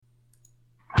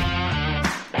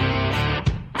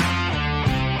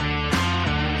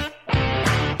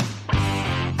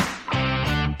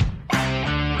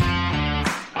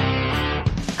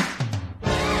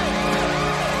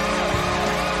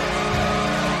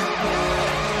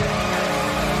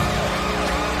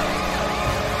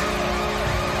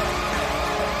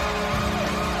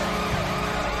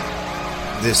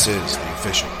This is the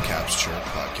official Caps Chirp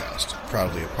podcast,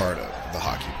 proudly a part of the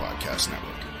Hockey Podcast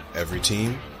Network. Every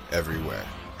team, everywhere.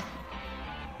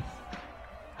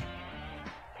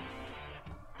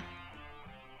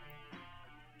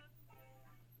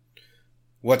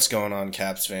 What's going on,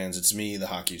 Caps fans? It's me, the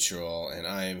Hockey Troll, and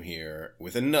I am here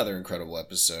with another incredible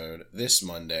episode this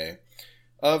Monday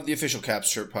of the official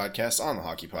Caps Chirp podcast on the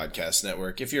Hockey Podcast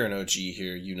Network. If you're an OG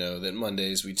here, you know that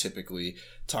Mondays we typically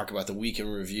talk about the week in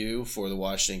review for the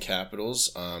Washington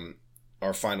Capitals.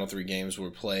 Our final 3 games were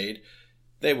played.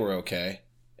 They were okay,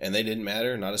 and they didn't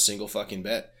matter, not a single fucking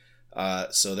bit.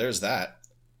 So there's that.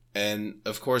 And,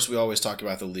 of course, we always talk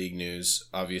about the league news.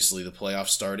 Obviously, the playoffs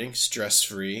starting,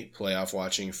 stress-free playoff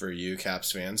watching for you,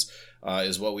 Caps fans,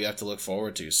 is what we have to look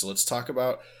forward to. So let's talk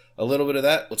about a little bit of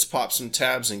that. Let's pop some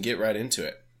tabs and get right into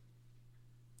it.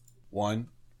 1,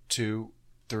 2,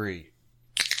 3.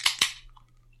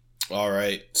 All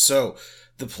right. So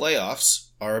the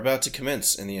playoffs are about to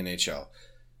commence in the NHL.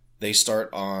 They start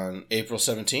on April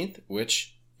 17th,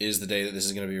 which is the day that this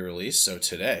is going to be released. So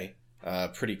today,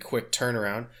 pretty quick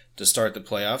turnaround to start the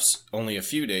playoffs. Only a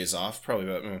few days off, probably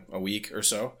about a week or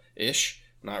so-ish.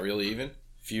 Not really even.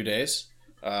 A few days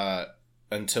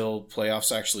until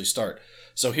playoffs actually start.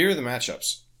 So here are the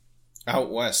matchups.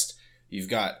 Out west, you've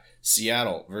got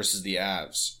Seattle versus the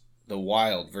Avs, the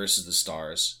Wild versus the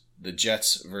Stars, the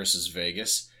Jets versus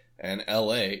Vegas, and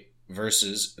LA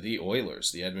versus the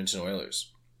Oilers, the Edmonton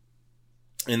Oilers.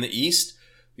 In the East,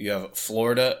 you have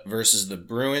Florida versus the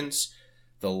Bruins,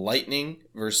 the Lightning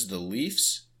versus the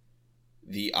Leafs,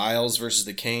 the Isles versus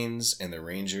the Canes, and the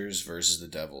Rangers versus the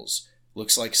Devils.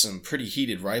 Looks like some pretty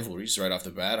heated rivalries right off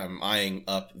the bat. I'm eyeing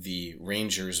up the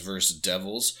Rangers versus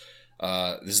Devils.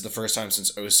 This is the first time since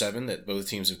 2007 that both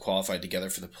teams have qualified together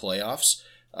for the playoffs.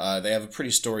 They have a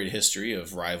pretty storied history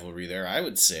of rivalry there. I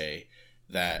would say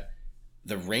that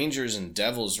the Rangers and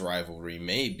Devils rivalry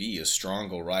may be a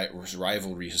stronger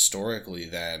rivalry historically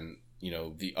than,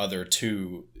 the other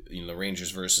two, the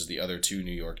Rangers versus the other two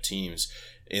New York teams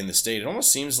in the state. It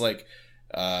almost seems like,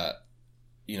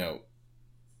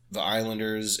 the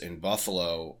Islanders and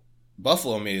Buffalo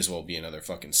may as well be another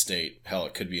fucking state. Hell,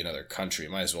 it could be another country.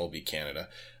 It might as well be Canada.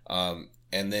 And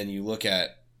then you look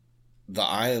at the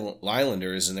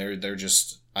Islanders, and they're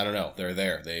just, I don't know, they're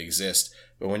there. They exist.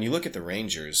 But when you look at the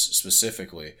Rangers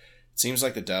specifically, it seems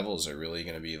like the Devils are really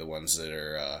going to be the ones that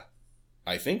are,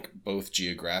 I think, both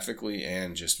geographically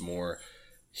and just more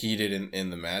heated in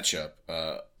the matchup,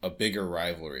 a bigger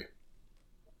rivalry.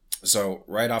 So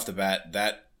right off the bat,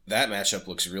 that matchup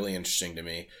looks really interesting to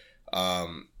me.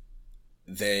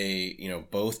 They,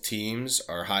 both teams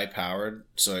are high-powered,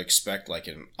 so I expect like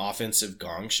an offensive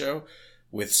gong show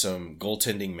with some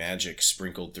goaltending magic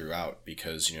sprinkled throughout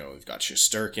because, we've got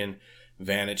Shesterkin,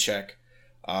 Vanacek.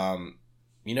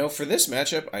 For this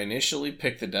matchup, I initially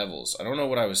picked the Devils. I don't know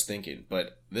what I was thinking,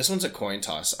 but this one's a coin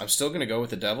toss. I'm still going to go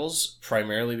with the Devils,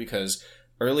 primarily because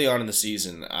early on in the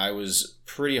season, I was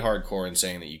pretty hardcore in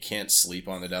saying that you can't sleep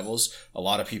on the Devils. A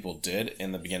lot of people did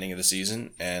in the beginning of the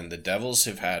season, and the Devils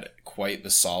have had quite the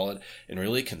solid and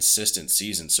really consistent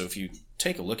season. So if you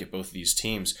take a look at both of these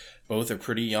teams, both are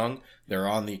pretty young. They're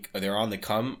on the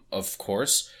come, of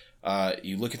course.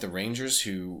 You look at the Rangers,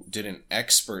 who did an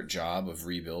expert job of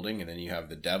rebuilding, and then you have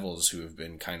the Devils, who have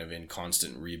been kind of in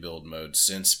constant rebuild mode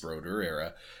since Brodeur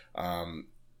era.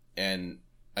 And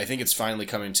I think it's finally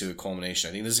coming to a culmination.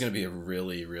 I think this is going to be a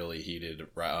really, really heated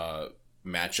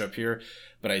matchup here.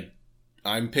 But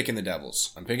I'm picking the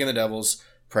Devils. I'm picking the Devils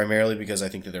primarily because I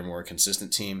think that they're more a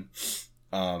consistent team.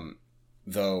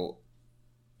 Though,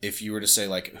 if you were to say,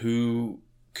 like, who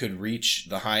could reach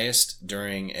the highest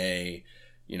during a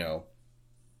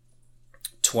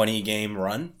 20-game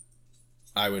run,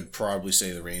 I would probably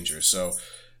say the Rangers. So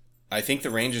I think the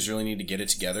Rangers really need to get it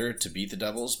together to beat the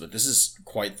Devils, but this is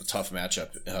quite the tough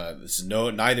matchup.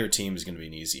 Neither team is going to be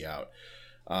an easy out.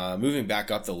 Moving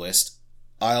back up the list,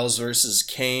 Isles versus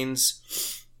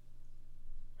Canes.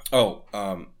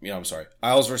 I'm sorry.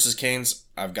 Isles versus Canes.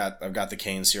 I've got the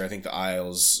Canes here. I think the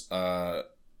Isles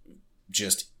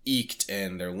just eked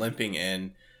and they're limping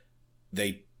in.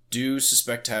 They do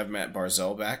suspect to have Matt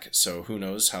Barzal back, so who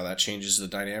knows how that changes the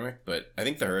dynamic. But I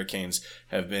think the Hurricanes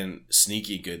have been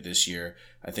sneaky good this year.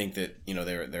 I think that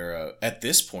they're at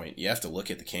this point you have to look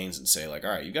at the Canes and say, like,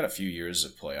 all right, you got a few years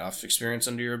of playoff experience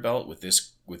under your belt with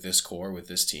this core, with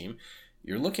this team.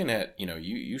 You're looking at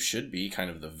you should be kind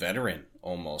of the veteran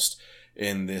almost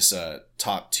in this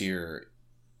top tier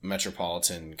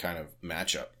metropolitan kind of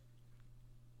matchup.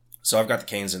 So I've got the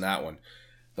Canes in that one.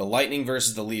 The Lightning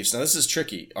versus the Leafs. Now, this is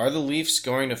tricky. Are the Leafs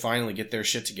going to finally get their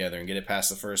shit together and get it past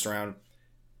the first round?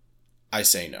 I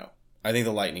say no. I think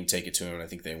the Lightning take it to him, and I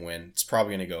think they win. It's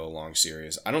probably going to go a long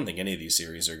series. I don't think any of these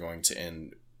series are going to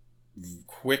end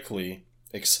quickly,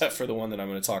 except for the one that I'm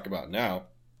going to talk about now.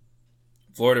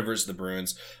 Florida versus the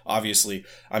Bruins. Obviously,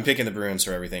 I'm picking the Bruins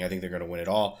for everything. I think they're going to win it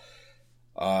all.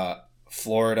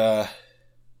 Florida,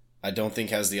 I don't think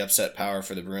has the upset power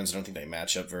for the Bruins. I don't think they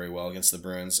match up very well against the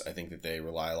Bruins. I think that they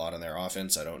rely a lot on their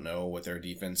offense. I don't know what their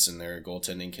defense and their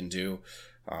goaltending can do.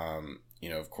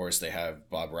 Of course, they have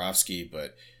Bobrovsky,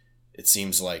 but it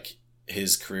seems like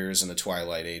his career is in the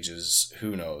twilight ages.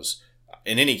 Who knows?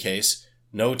 In any case,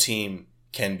 no team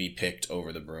can be picked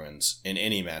over the Bruins in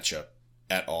any matchup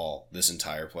at all this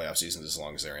entire playoff season as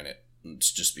long as they're in it.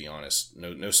 Let's just be honest.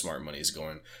 No smart money is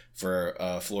going for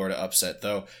Florida upset,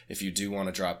 though. If you do want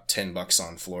to drop $10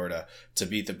 on Florida to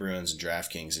beat the Bruins and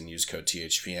DraftKings and use code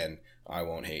THPN, I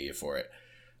won't hate you for it.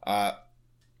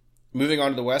 Moving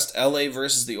on to the West, LA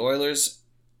versus the Oilers.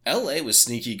 LA was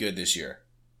sneaky good this year.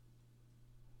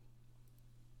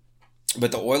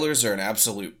 But the Oilers are an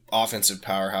absolute offensive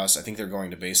powerhouse. I think they're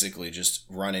going to basically just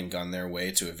run and gun their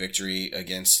way to a victory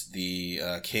against the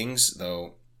Kings,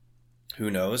 though who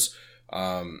knows.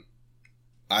 I'm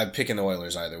picking the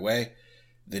Oilers either way.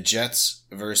 The Jets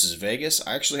versus Vegas.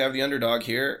 I actually have the underdog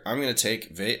here. I'm going to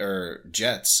take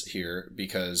Jets here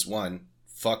because, one,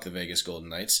 fuck the Vegas Golden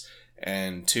Knights,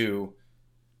 and two,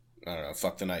 I don't know,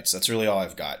 fuck the Knights. That's really all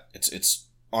I've got. It's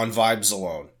on vibes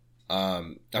alone.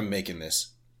 I'm making this.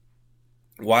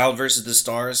 Wild versus the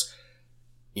Stars.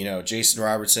 Jason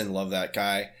Robertson, love that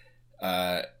guy.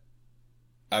 And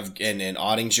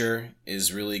Ottinger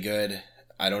is really good.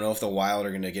 I don't know if the Wild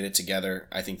are going to get it together.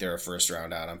 I think they're a first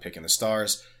round out. I'm picking the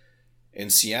Stars.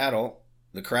 In Seattle,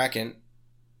 the Kraken,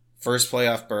 first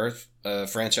playoff berth,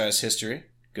 franchise history.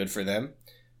 Good for them.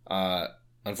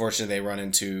 Unfortunately, they run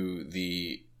into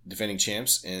the defending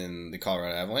champs in the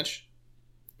Colorado Avalanche.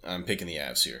 I'm picking the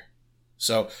Avs here.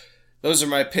 So those are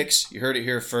my picks. You heard it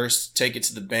here first. Take it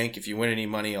to the bank. If you win any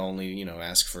money, I'll only,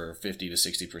 ask for 50 to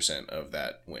 60% of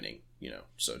that winning.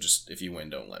 So just if you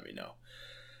win, don't let me know.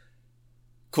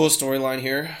 Cool storyline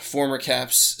here. Former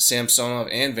Caps Samsonov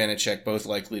and Vanacek both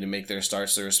likely to make their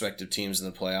starts to their respective teams in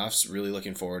the playoffs. Really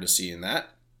looking forward to seeing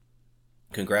that.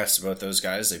 Congrats to both those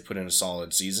guys. They put in a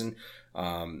solid season.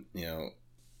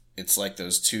 It's like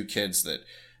those two kids that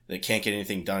can't get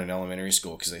anything done in elementary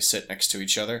school because they sit next to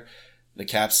each other. The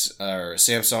Caps, or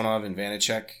Samsonov and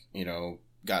Vanacek,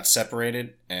 got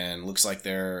separated and looks like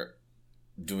they're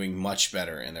doing much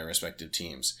better in their respective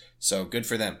teams. So good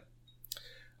for them.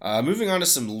 Moving on to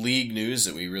some league news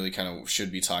that we really kind of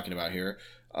should be talking about here.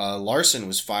 Larson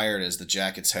was fired as the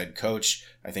Jackets head coach.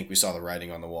 I think we saw the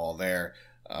writing on the wall there.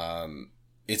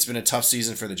 It's been a tough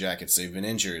season for the Jackets. They've been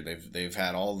injured. They've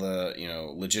had all the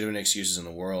legitimate excuses in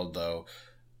the world, though.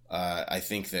 I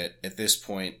think that at this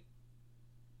point,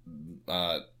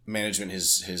 management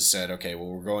has said, okay, well,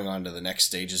 we're going on to the next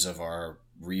stages of our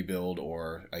rebuild,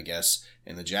 or I guess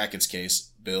in the Jackets'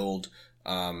 case, build.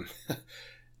 And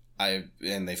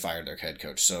they fired their head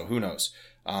coach. So who knows?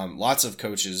 Lots of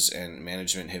coaches and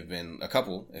management have been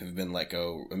let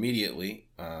go immediately.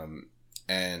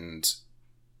 And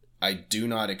I do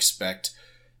not expect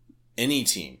any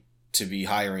team to be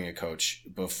hiring a coach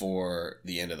before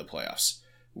the end of the playoffs.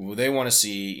 They want to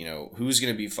see, who's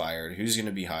going to be fired, who's going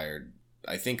to be hired.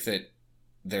 I think that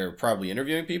they're probably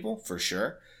interviewing people for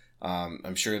sure.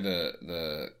 I'm sure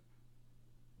the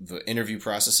interview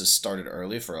process has started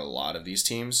early for a lot of these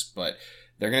teams, but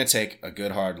they're going to take a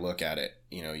good hard look at it.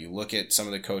 You look at some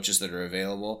of the coaches that are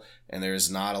available, and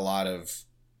there's not a lot of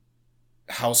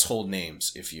household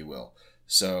names, if you will.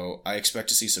 So I expect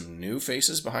to see some new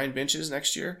faces behind benches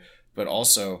next year, but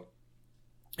also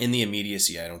in the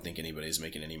immediacy, I don't think anybody's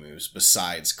making any moves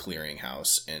besides clearing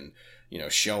house and,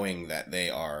 showing that they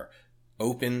are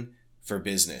open for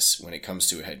business when it comes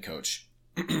to a head coach.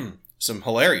 Some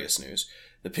hilarious news.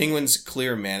 The Penguins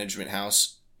clear management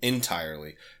house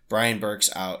entirely. Brian Burke's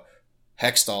out.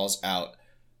 Hextall's out.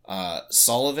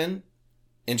 Sullivan,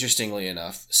 interestingly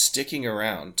enough, sticking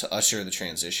around to usher the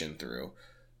transition through,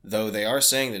 though they are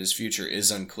saying that his future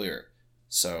is unclear.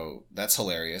 So that's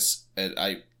hilarious.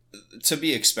 To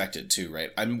be expected too, right?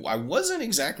 I wasn't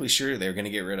exactly sure they were going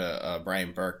to get rid of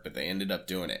Brian Burke, but they ended up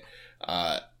doing it.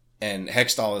 And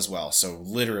Hextall as well. So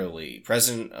literally,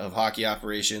 president of hockey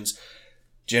operations,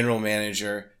 general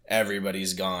manager,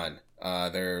 everybody's gone.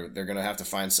 They're going to have to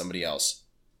find somebody else.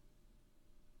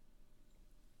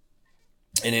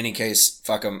 In any case,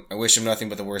 fuck them. I wish him nothing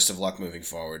but the worst of luck moving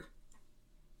forward.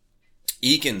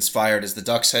 Eakins fired as the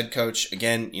Ducks head coach.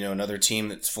 Again, another team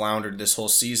that's floundered this whole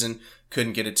season.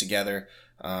 Couldn't get it together.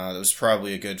 That was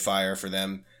probably a good fire for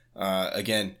them.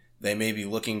 Again, they may be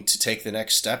looking to take the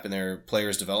next step in their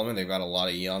players' development. They've got a lot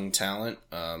of young talent.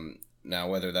 Now,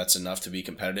 whether that's enough to be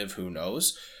competitive, who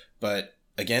knows? But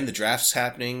again, the draft's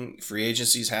happening, free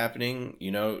agency's happening.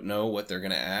 You know what they're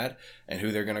going to add and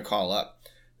who they're going to call up.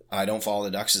 I don't follow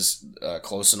the Ducks as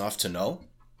close enough to know.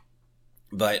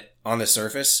 But on the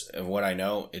surface of what I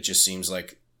know, it just seems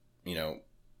like,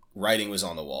 writing was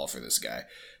on the wall for this guy.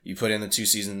 You put in the 2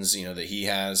 seasons, that he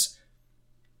has,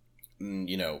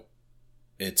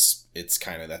 it's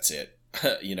kind of, that's it.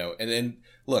 And then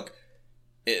look,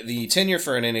 the tenure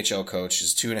for an NHL coach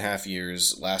is 2.5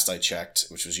 years, last I checked,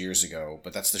 which was years ago,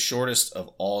 but that's the shortest of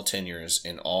all tenures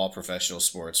in all professional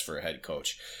sports for a head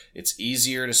coach. It's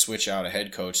easier to switch out a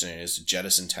head coach than it is to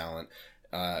jettison talent.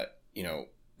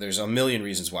 There's a million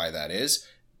reasons why that is,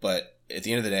 but at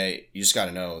the end of the day, you just got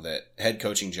to know that head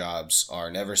coaching jobs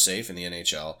are never safe in the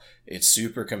NHL. It's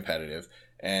super competitive,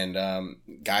 and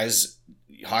guys,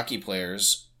 hockey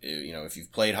players, if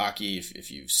you've played hockey,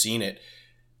 if you've seen it,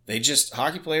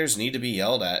 hockey players need to be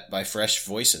yelled at by fresh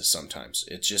voices sometimes.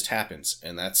 It just happens,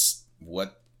 and that's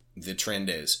what the trend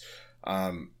is.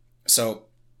 So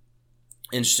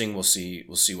interesting. We'll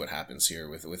see what happens here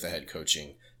with the head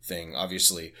coaching thing.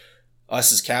 Obviously,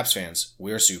 us as Caps fans,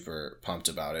 we're super pumped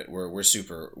about it. We're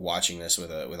super watching this with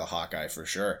a hawk eye for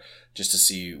sure, just to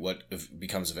see what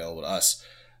becomes available to us.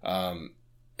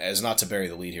 As not to bury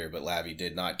the lead here, but Lavi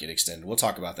did not get extended. We'll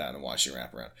talk about that in the Washington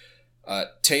wraparound.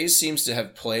 Toews seems to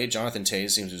have played. Jonathan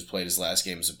Toews seems to have played his last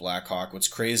game as a Blackhawk. What's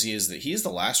crazy is that he's the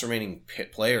last remaining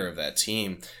player of that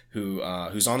team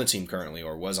who's on the team currently,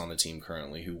 or was on the team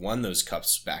currently, who won those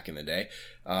cups back in the day.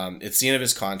 It's the end of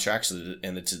his contract,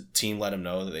 and the team let him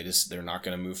know that they're not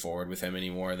going to move forward with him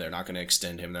anymore. They're not going to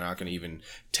extend him. They're not going to even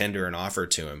tender an offer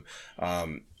to him.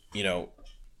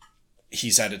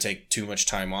 He's had to take too much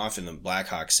time off, and the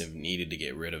Blackhawks have needed to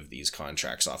get rid of these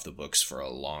contracts off the books for a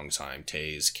long time.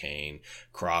 Toews, Kane,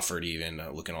 Crawford, even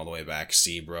looking all the way back,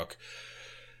 Seabrook,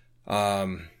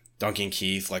 Duncan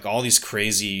Keith, like all this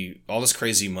crazy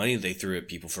money they threw at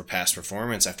people for past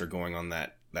performance after going on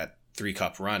that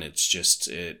 3-cup run. It's just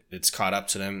it's caught up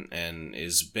to them, and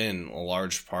has been a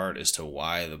large part as to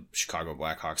why the Chicago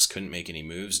Blackhawks couldn't make any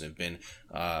moves and have been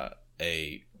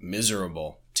a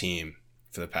miserable team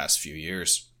for the past few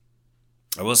years.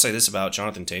 I will say this about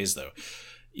Jonathan Toews, though.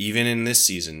 Even in this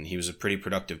season, he was a pretty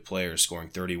productive player, scoring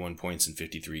 31 points in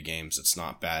 53 games. It's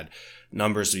not bad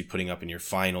numbers to be putting up in your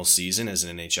final season as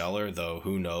an NHLer, though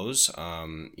who knows?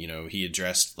 He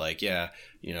addressed,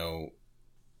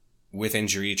 with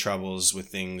injury troubles, with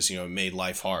things, made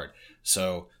life hard.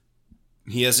 So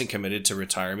he hasn't committed to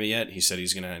retirement yet. He said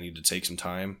he's going to need to take some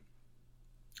time,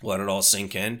 let it all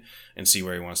sink in, and see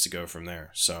where he wants to go from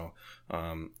there. So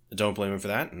don't blame him for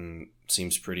that, and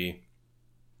seems pretty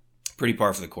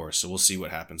par for the course. So we'll see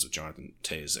what happens with Jonathan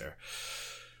Toews there.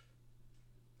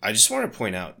 I just want to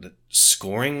point out that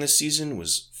scoring this season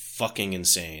was fucking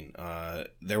insane.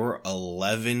 There were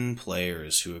 11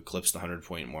 players who eclipsed the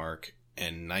 100-point mark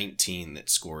and 19 that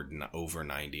scored over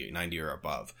 90 or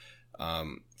above.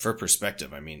 For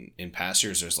perspective, I mean, in past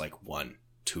years, there's like 1,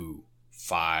 2,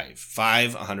 5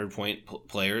 100-point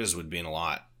players would be in a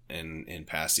lot in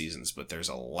past seasons, but there's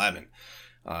 11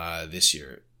 this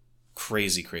year.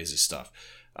 Crazy stuff.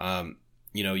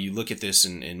 You look at this,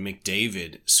 and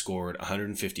McDavid scored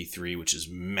 153, which is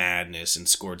madness, and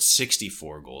scored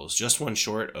 64 goals, just one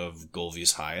short of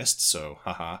Golvy's highest. So,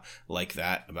 like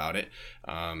that about it.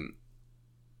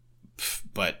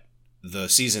 But the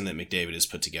season that McDavid has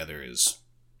put together is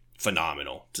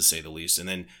phenomenal, to say the least. And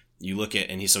then you look at,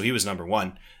 he was number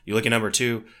 1. You look at number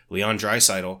 2, Leon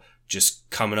Draisaitl, just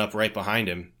coming up right behind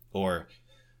him, or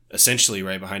essentially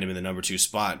right behind him in the number 2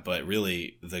 spot, but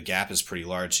really the gap is pretty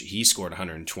large. He scored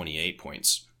 128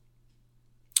 points.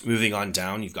 Moving on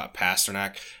down, you've got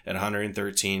Pasternak at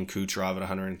 113, Kucherov at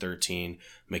 113,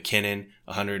 McKinnon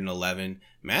 111,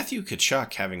 Matthew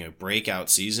Tkachuk having a breakout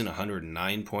season,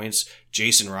 109 points,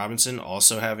 Jason Robinson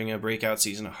also having a breakout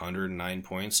season, 109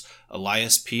 points,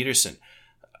 Elias Peterson.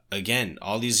 Again,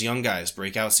 all these young guys,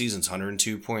 breakout seasons,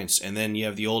 102 points. And then you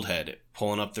have the old head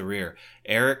pulling up the rear.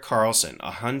 Erik Karlsson,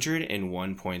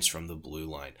 101 points from the blue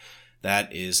line.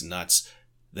 That is nuts.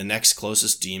 The next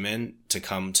closest D-man to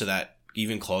come to that,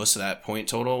 even close to that point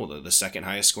total, the second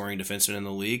highest scoring defenseman in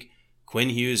the league, Quinn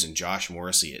Hughes and Josh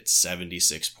Morrissey at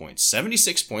 76 points.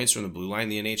 76 points from the blue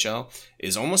line in the NHL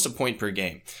is almost a point per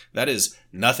game. That is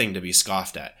nothing to be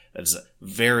scoffed at. That is a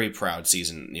very proud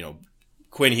season,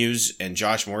 Quinn Hughes and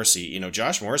Josh Morrissey.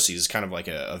 Josh Morrissey is kind of like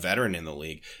a veteran in the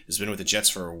league. He's been with the Jets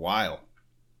for a while.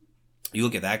 You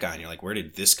look at that guy and you're like, where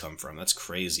did this come from? That's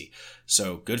crazy.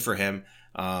 So good for him.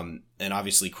 And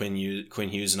obviously Quinn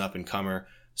Hughes, an up-and-comer.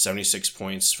 76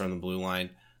 points from the blue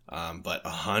line, but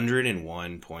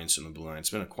 101 points from the blue line. It's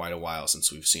been quite a while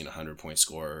since we've seen a 100-point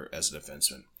scorer as a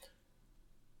defenseman.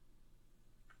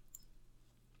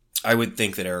 I would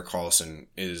think that Erik Karlsson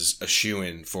is a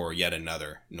shoo-in for yet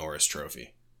another Norris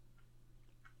Trophy.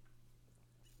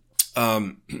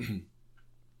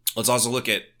 Let's also look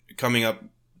at coming up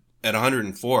at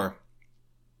 104.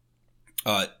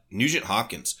 Nugent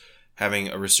Hopkins having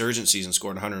a resurgent season,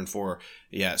 scored 104.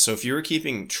 Yeah, so if you were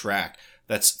keeping track,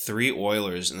 that's 3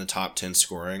 Oilers in the top 10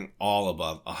 scoring, all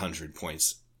above 100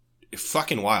 points.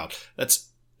 Fucking wild. That's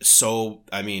so,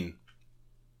 I mean,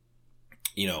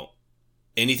 you know,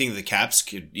 anything the Caps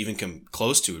could even come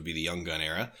close to would be the Young Gun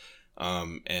era.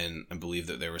 And I believe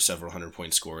that there were several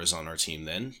 100-point scorers on our team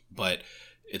then. But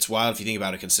it's wild if you think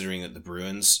about it, considering that the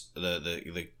Bruins,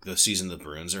 the season the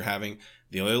Bruins are having,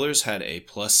 the Oilers had a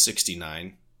plus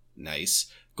 69,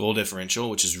 nice, goal differential,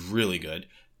 which is really good.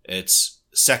 It's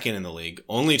second in the league,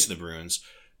 only to the Bruins,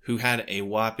 who had a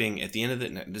whopping, at the end of the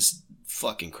night, this is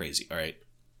fucking crazy, all right,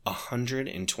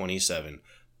 127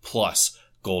 plus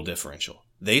goal differential.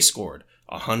 They scored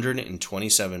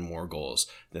 127 more goals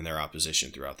than their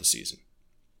opposition throughout the season.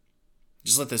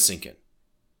 Just let this sink in.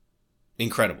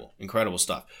 Incredible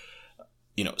stuff.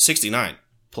 69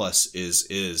 plus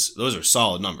is those are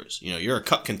solid numbers. You're a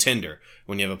cup contender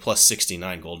when you have a plus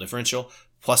 69 goal differential.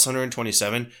 Plus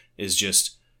 127 is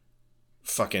just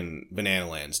fucking banana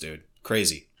lands, dude.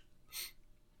 Crazy.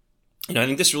 I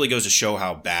think this really goes to show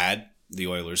how bad the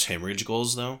Oilers hemorrhage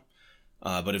goals, though,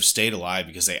 but have stayed alive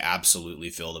because they absolutely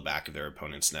fill the back of their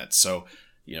opponent's net. So,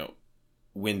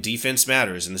 when defense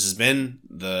matters, and this has been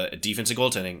the defensive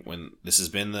goaltending, when this has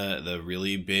been the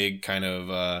really big kind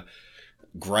of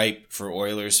gripe for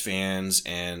Oilers fans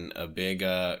and a big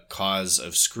cause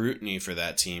of scrutiny for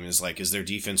that team is their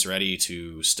defense ready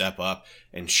to step up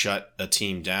and shut a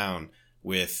team down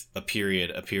with a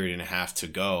period and a half to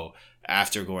go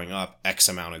after going up X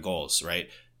amount of goals, right?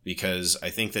 Because I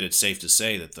think that it's safe to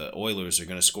say that the Oilers are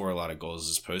going to score a lot of goals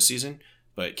this postseason,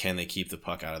 but can they keep the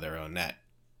puck out of their own net?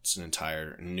 It's an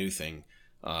entire new thing,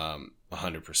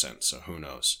 100%, so who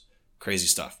knows? Crazy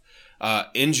stuff.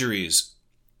 Injuries.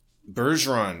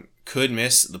 Bergeron could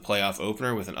miss the playoff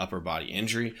opener with an upper body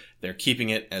injury. They're keeping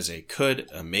it as a could,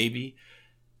 a maybe.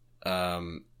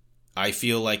 I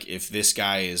feel like if this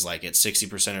guy is at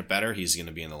 60% or better, he's going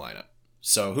to be in the lineup.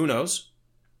 So who knows?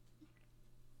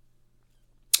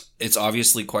 It's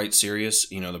obviously quite serious.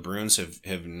 The Bruins have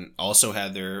also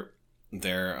had their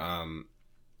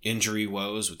injury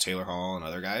woes with Taylor Hall and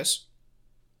other guys.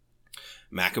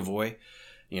 McAvoy,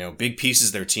 big pieces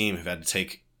of their team have had to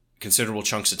take considerable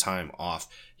chunks of time off.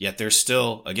 Yet they're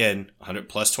still, again,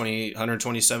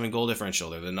 127 goal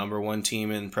differential. They're the number 1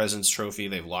 team in President's Trophy.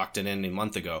 They've locked it in a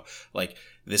month ago.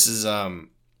 This is, I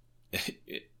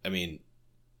mean,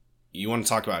 you want to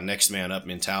talk about next man up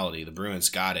mentality. The Bruins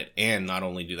got it. And not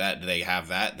only do they have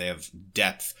that, they have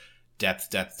depth.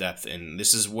 And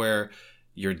this is where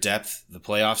your depth, the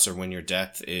playoffs are when your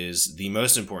depth is the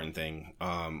most important thing,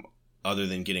 other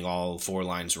than getting all 4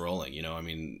 lines rolling,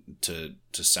 to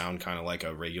sound kind of like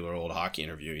a regular old hockey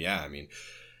interview. Yeah,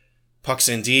 pucks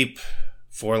in deep,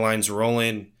 4 lines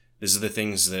rolling. These are the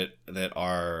things that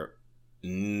are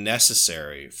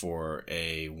necessary for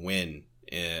a win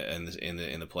in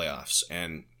the playoffs.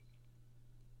 And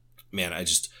man, I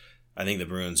think the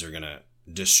Bruins are gonna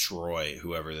destroy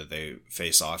whoever that they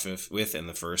face off with in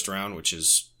the first round, which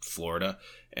is Florida,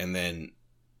 and then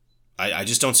I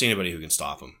just don't see anybody who can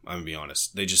stop them. I'm going to be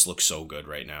honest. They just look so good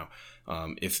right now.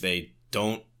 If they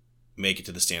don't make it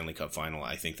to the Stanley Cup final,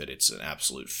 I think that it's an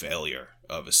absolute failure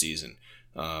of a season,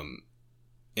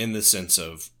 in the sense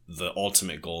of the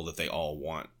ultimate goal that they all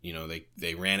want.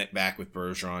 They ran it back with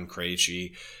Bergeron,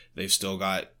 Krejci. They've still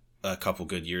got a couple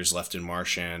good years left in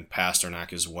Marchand,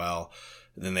 Pasternak as well.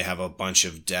 Then they have a bunch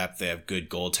of depth. They have good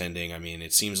goaltending.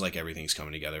 It seems like everything's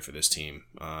coming together for this team,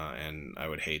 and I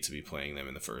would hate to be playing them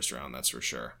in the first round, that's for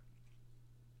sure.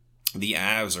 The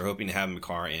Avs are hoping to have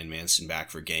Makar and Manson back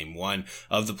for Game 1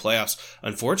 of the playoffs.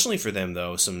 Unfortunately for them,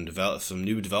 though, some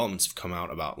new developments have come out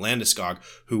about Landeskog,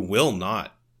 who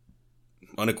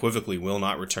unequivocally will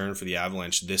not return for the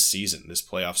Avalanche this season, this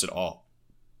playoffs at all.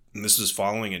 And this was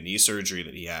following a knee surgery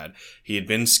that he had. He had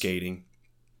been skating.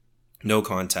 No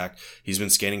contact. He's been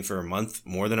skating for a month,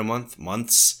 more than a month,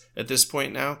 months at this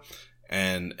point now.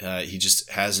 And he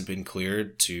just hasn't been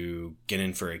cleared to get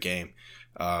in for a game.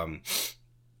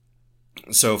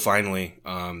 So finally,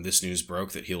 this news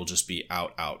broke that he'll just be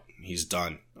out. He's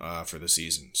done for the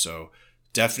season. So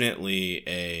definitely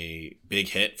a big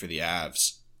hit for the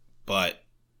Avs. But,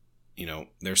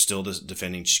 they're still the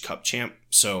defending cup champ.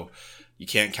 So, You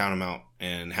can't count him out,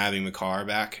 and having Makar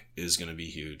back is going to be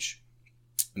huge.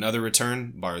 Another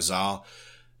return, Barzal.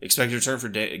 Expected return for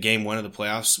game 1 of the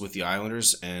playoffs with the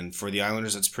Islanders, and for the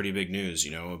Islanders, that's pretty big news.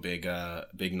 A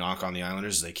big knock on the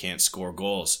Islanders is they can't score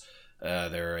goals.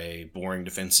 They're a boring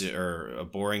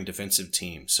defensive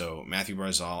team. So Matthew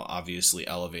Barzal obviously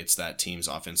elevates that team's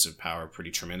offensive power pretty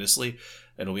tremendously.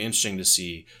 It'll be interesting to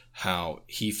see how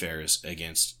he fares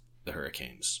against the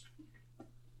Hurricanes.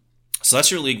 So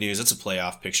that's your league news. That's a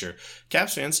playoff picture.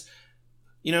 Caps fans,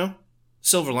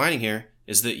 silver lining here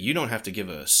is that you don't have to give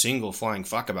a single flying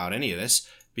fuck about any of this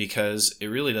because it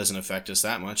really doesn't affect us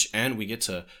that much, and we get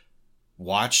to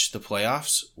watch the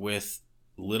playoffs with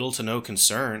little to no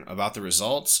concern about the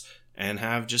results and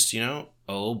have just, a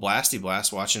little blasty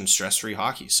blast watching stress-free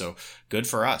hockey. So good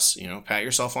for us. Pat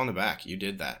yourself on the back. You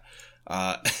did that.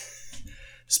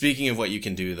 Speaking of what you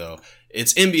can do, though,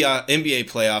 it's NBA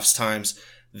playoffs times.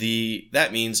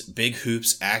 That means big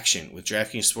hoops action with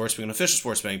DraftKings Sportsbook, an official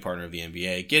sports betting partner of the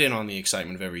NBA. Get in on the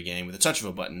excitement of every game with a touch of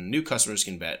a button. New customers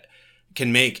can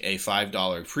make a $5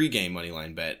 pregame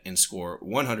moneyline bet and score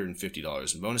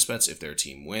 $150 in bonus bets if their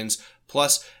team wins.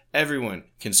 Plus, everyone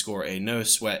can score a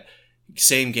no-sweat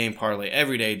same-game parlay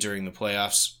every day during the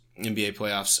playoffs, NBA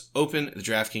playoffs. Open the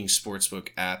DraftKings Sportsbook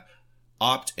app,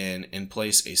 opt in, and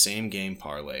place a same-game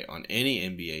parlay on any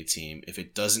NBA team. If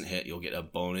it doesn't hit, you'll get a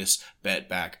bonus bet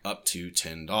back up to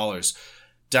 $10.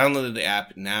 Download the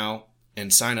app now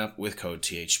and sign up with code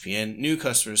THPN. New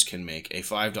customers can make a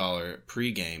 $5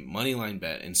 pregame moneyline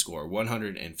bet and score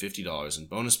 $150 in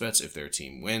bonus bets if their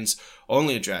team wins.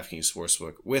 Only at DraftKings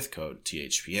Sportsbook with code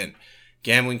THPN.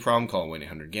 Gambling problem? Call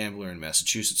 1-800-GAMBLER. In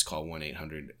Massachusetts, call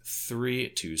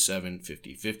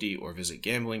 1-800-327-5050 or visit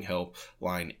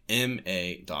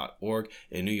gamblinghelplinema.org.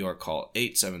 In New York, call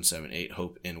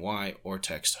 877-8-HOPE-NY or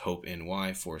text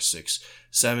HOPE-NY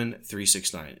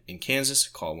 467-369. In Kansas,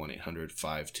 call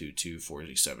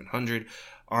 1-800-522-4700.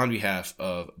 On behalf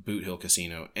of Boot Hill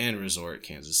Casino and Resort,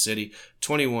 Kansas City,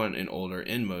 21 and older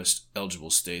in most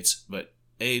eligible states, but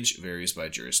age varies by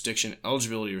jurisdiction.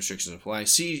 Eligibility restrictions apply.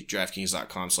 See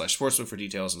DraftKings.com/sportsbook for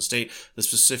details and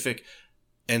state-specific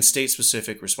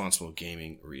responsible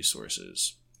gaming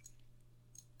resources.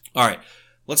 All right,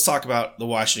 let's talk about the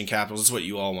Washington Capitals. It's what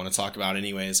you all want to talk about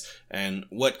anyways, and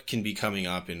what can be coming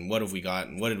up, and what have we got,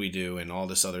 and what did we do, and all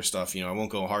this other stuff. I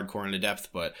won't go hardcore into depth,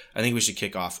 but I think we should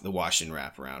kick off the Washington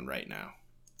wraparound right now.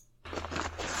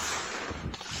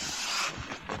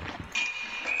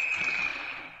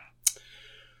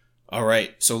 All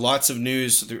right, so lots of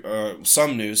news,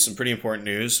 some pretty important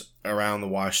news around the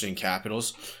Washington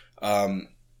Capitals. I'm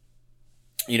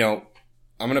going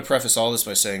to preface all this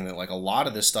by saying that a lot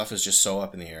of this stuff is just so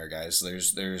up in the air, guys.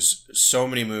 There's so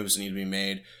many moves that need to be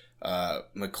made.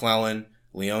 McClellan,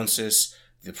 Leonsis,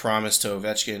 the promise to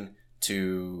Ovechkin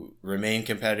to remain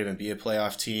competitive and be a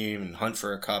playoff team and hunt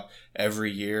for a cup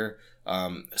every year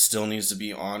still needs to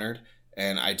be honored.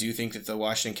 And I do think that the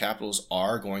Washington Capitals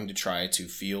are going to try to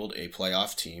field a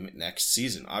playoff team next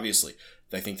season. Obviously,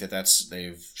 I think that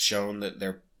they've shown that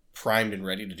they're primed and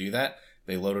ready to do that.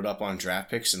 They loaded up on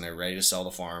draft picks and they're ready to sell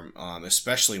the farm,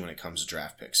 especially when it comes to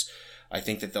draft picks. I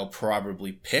think that they'll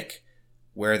probably pick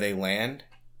where they land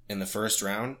in the first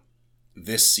round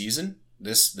this season,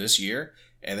 this year.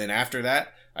 And then after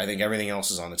that, I think everything else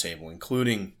is on the table,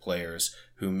 including players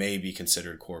who may be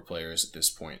considered core players at this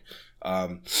point.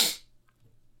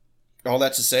 All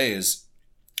that to say is,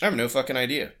 I have no fucking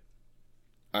idea.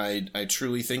 I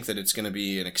truly think that it's going to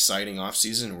be an exciting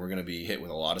offseason and we're going to be hit with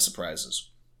a lot of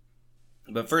surprises.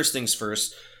 But first things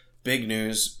first,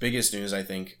 biggest news I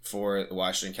think for the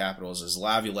Washington Capitals is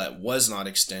Laviolette was not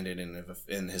extended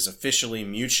and has officially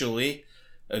mutually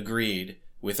agreed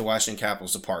with the Washington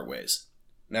Capitals to part ways.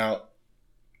 Now,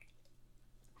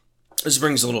 this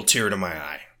brings a little tear to my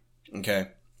eye, okay?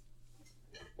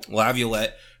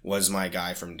 Laviolette was my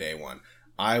guy from day one.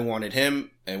 I wanted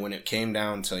him, and when it came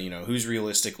down to, who's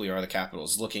realistically are the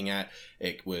Capitals looking at,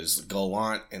 it was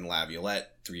Gallant and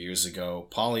Laviolette 3 years ago.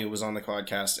 Paulie was on the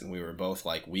podcast, and we were both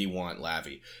like, we want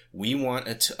Lavi. We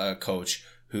want a coach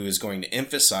who is going to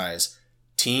emphasize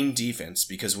team defense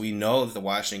because we know that the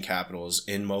Washington Capitals,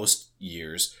 in most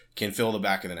years, can fill the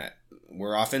back of the net.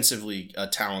 We're offensively a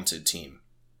talented team.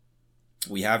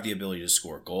 We have the ability to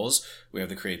score goals. We have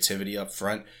the creativity up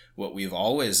front. What we've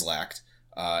always lacked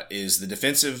is the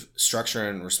defensive structure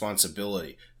and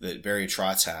responsibility that Barry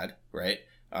Trotz had, right?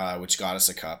 Which got us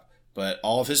a cup. But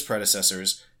all of his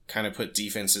predecessors kind of put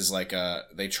defenses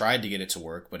they tried to get it to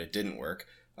work, but it didn't work.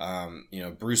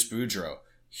 Bruce Boudreau,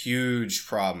 huge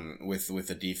problem with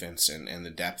the defense and the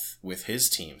depth with his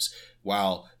teams.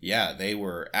 While, yeah, they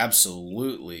were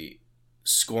absolutely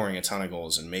scoring a ton of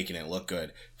goals and making it look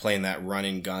good, playing that run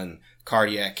and gun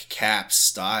cardiac cap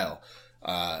style.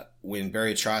 When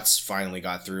Barry Trotz finally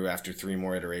got through after 3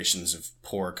 more iterations of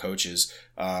poor coaches,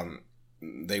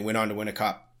 they went on to win a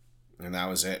cup, and that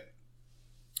was it.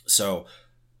 So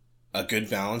a good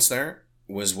balance there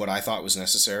was what I thought was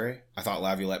necessary. I thought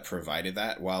Laviolette provided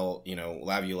that. While,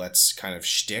 Laviolette's kind of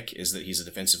shtick is that he's a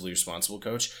defensively responsible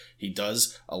coach, he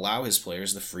does allow his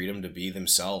players the freedom to be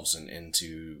themselves and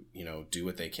to, do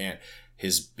what they can.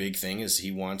 His big thing is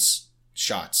he wants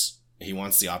shots. He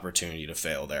wants the opportunity to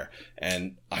fail there.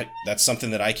 And that's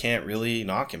something that I can't really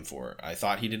knock him for. I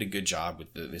thought he did a good job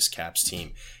with this Caps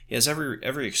team. He has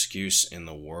every excuse in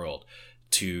the world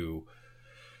to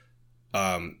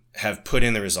have put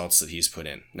in the results that he's put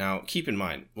in. Now, keep in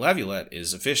mind, Laviolette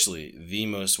is officially the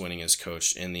most winningest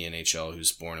coach in the NHL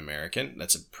who's born American.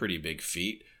 That's a pretty big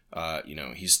feat.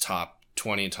 He's top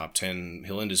 20, top 10.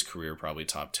 He'll end his career probably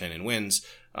top 10 in wins.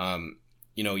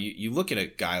 You look at a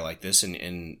guy like this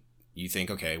and you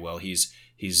think, okay, well, he's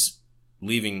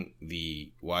leaving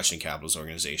the Washington Capitals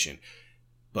organization.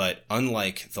 But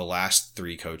unlike the last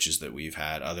 3 coaches that we've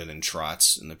had, other than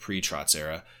Trotz in the pre-Trotz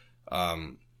era,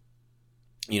 I'm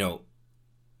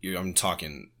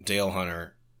talking Dale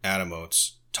Hunter, Adam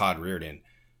Oates, Todd Reardon.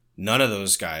 None of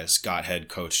those guys got head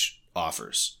coach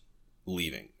offers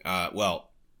leaving. I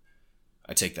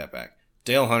take that back.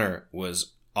 Dale Hunter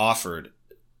was offered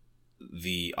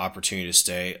the opportunity to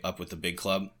stay up with the big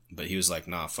club, but he was like,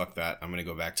 nah, fuck that. I'm going to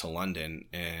go back to London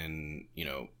and,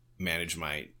 manage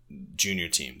my junior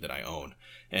team that I own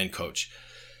and coach.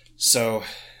 So,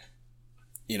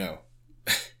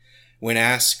 when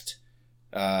asked,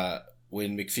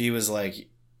 when McPhee was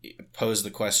posed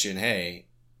the question, hey,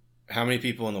 how many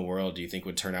people in the world do you think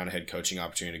would turn down a head coaching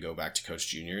opportunity to go back to coach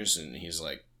juniors? And he's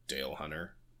like, Dale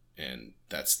Hunter. And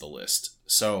that's the list.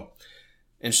 So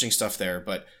interesting stuff there.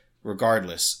 But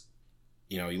regardless,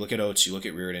 you look at Oates, you look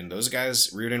at Reardon. Those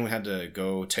guys, Reardon had to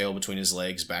go tail between his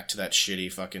legs back to that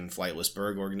shitty fucking Flightless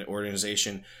Berg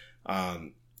organization.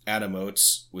 Adam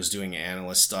Oates was doing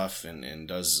analyst stuff and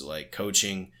does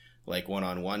coaching,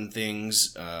 one-on-one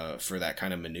things for that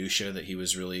kind of minutia that he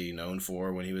was really known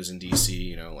for when he was in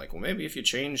DC. Maybe if you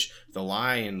change the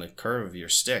lie and the curve of your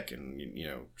stick and,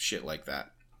 shit like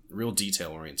that. Real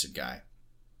detail-oriented guy.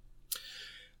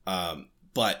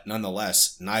 But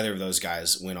nonetheless, neither of those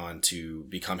guys went on to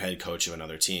become head coach of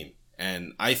another team.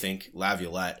 And I think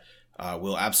Laviolette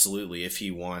will absolutely, if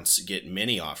he wants, get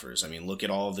many offers. I mean, look at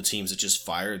all of the teams that just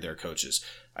fired their coaches.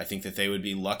 I think that they would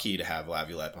be lucky to have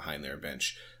Laviolette behind their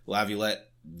bench. Laviolette,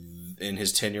 in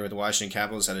his tenure with the Washington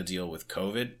Capitals, had to deal with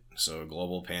COVID, so a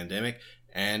global pandemic,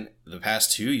 and the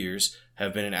past 2 years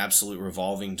have been an absolute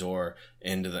revolving door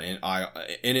into in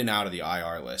and out of the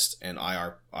IR list and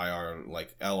LTIR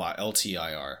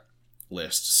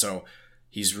list. So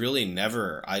he's really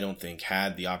never, I don't think,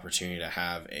 had the opportunity to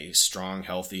have a strong,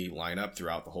 healthy lineup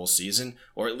throughout the whole season,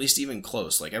 or at least even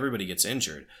close. Everybody gets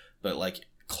injured, but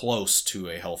close to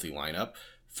a healthy lineup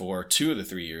for 2 of the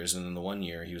 3 years, and then the 1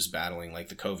 year he was battling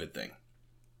the COVID thing.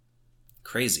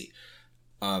 Crazy.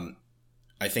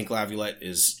 I think Laviolette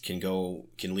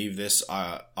can leave this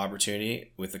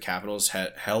opportunity with the Capitals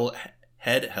head held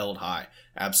high.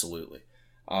 Absolutely.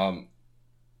 And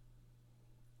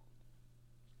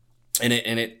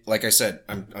it like I said,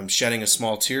 I'm shedding a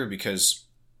small tear because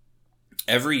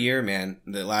every year, man,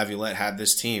 that Laviolette had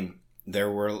this team, there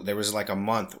was a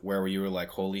month where you were like,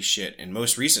 holy shit. And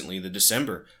most recently, the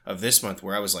December of this month,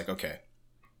 where I was like, okay,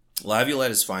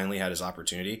 Laviolette has finally had his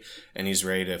opportunity and he's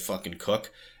ready to fucking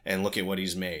cook, and look at what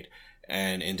he's made.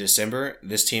 And in December,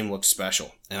 this team looked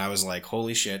special. And I was like,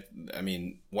 holy shit. I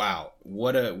mean, wow.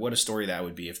 What a story that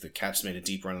would be if the Caps made a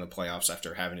deep run in the playoffs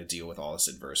after having to deal with all this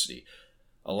adversity.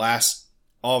 Alas,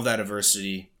 all of that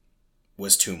adversity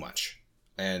was too much.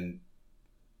 And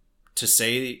to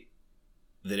say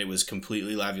that it was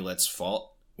completely Laviolette's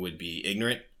fault would be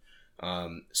ignorant.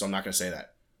 So I'm not going to say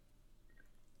that.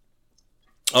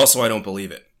 Also, I don't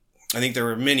believe it. I think there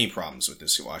were many problems with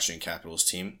this Washington Capitals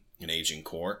team: an aging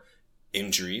core,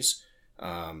 injuries,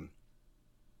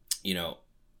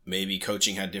 maybe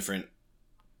coaching had different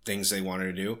things they wanted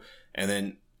to do. And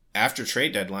then after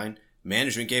trade deadline,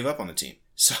 management gave up on the team.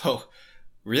 So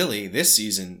really, this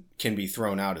season can be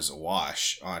thrown out as a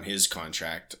wash on his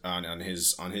contract, on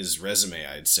his resume,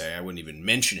 I'd say. I wouldn't even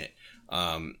mention it.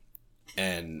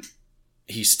 And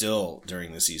he still,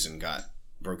 during the season,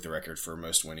 broke the record for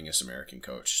most winningest American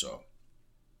coach. So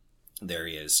there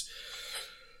he is.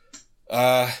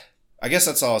 I guess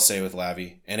that's all I'll say with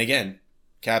Lavi. And again,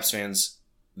 Caps fans,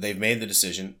 they've made the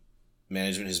decision.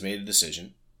 Management has made a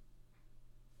decision.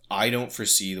 I don't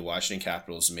foresee the Washington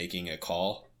Capitals making a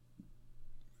call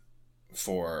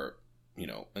for,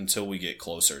 until we get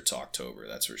closer to October.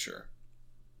 That's for sure.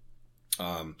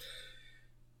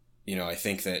 I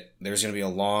think that there's going to be a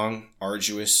long,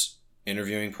 arduous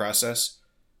interviewing process.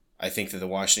 I think that the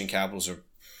Washington Capitals are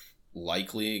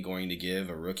likely going to give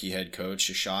a rookie head coach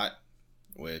a shot,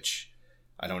 which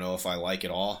I don't know if I like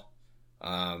at all.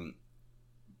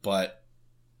 But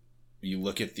you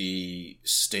look at the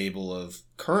stable of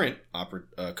current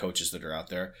coaches that are out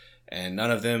there, and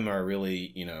none of them are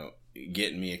really,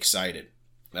 getting me excited.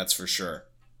 That's for sure.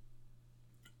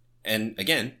 And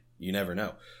again, you never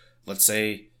know. Let's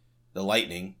say the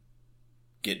Lightning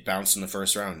get bounced in the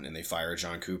first round and they fire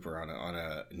John Cooper on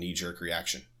a knee-jerk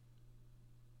reaction.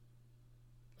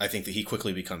 I think that he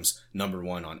quickly becomes number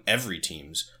one on every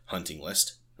team's hunting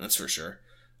list. That's for sure.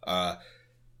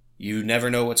 You never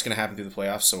know what's going to happen through the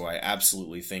playoffs, so I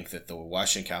absolutely think that the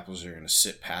Washington Capitals are going to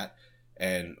sit pat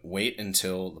and wait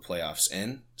until the playoffs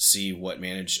end, see what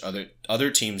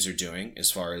other teams are doing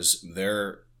as far as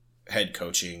their head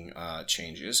coaching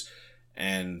changes,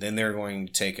 and then they're going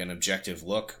to take an objective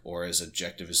look, or as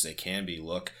objective as they can be,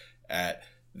 look at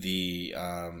the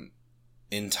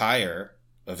entire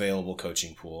available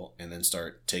coaching pool and then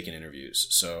start taking interviews.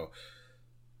 So,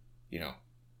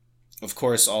 of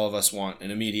course, all of us want an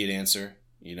immediate answer.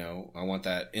 I want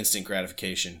that instant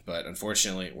gratification, but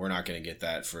unfortunately, we're not going to get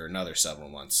that for another several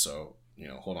months. So,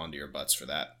 hold on to your butts for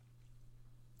that.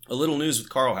 A little news with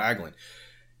Carl Hagelin.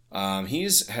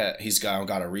 He's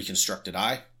got a reconstructed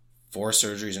eye, 4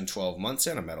 surgeries in 12 months,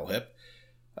 and a metal hip.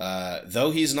 Though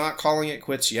he's not calling it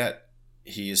quits yet,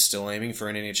 he is still aiming for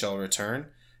an NHL return.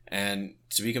 And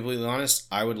to be completely honest,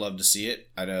 I would love to see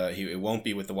it. It won't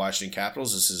be with the Washington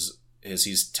Capitals.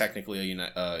 He's technically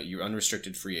a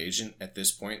unrestricted free agent at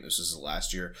this point. This is the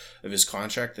last year of his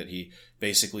contract that he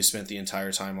basically spent the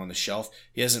entire time on the shelf.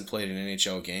 He hasn't played an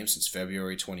NHL game since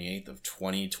February 28th of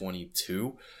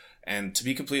 2022. And to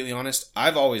be completely honest,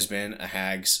 I've always been a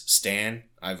Hags stan.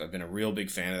 I've been a real big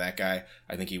fan of that guy.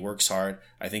 I think he works hard.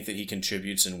 I think that he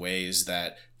contributes in ways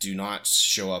that do not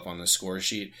show up on the score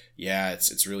sheet. Yeah,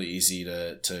 it's really easy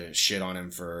to shit on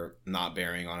him for not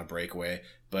bearing on a breakaway.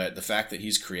 But the fact that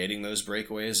he's creating those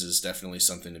breakaways is definitely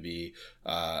something to be,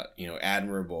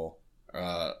 admirable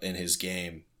in his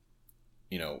game,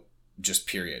 just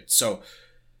period. So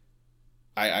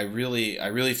I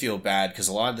really feel bad because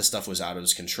a lot of the stuff was out of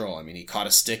his control. I mean, he caught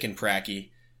a stick in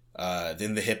Pracky,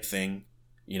 then the hip thing,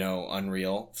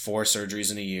 unreal. 4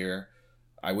 surgeries in a year.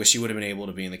 I wish he would have been able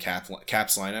to be in the Caps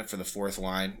lineup for the 4th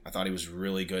line. I thought he was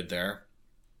really good there.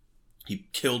 He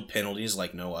killed penalties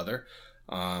like no other.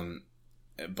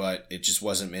 But it just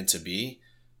wasn't meant to be.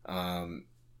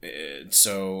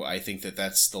 So I think that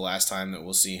that's the last time that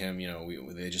we'll see him.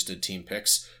 They just did team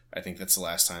picks. I think that's the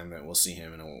last time that we'll see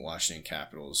him in a Washington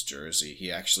Capitals jersey.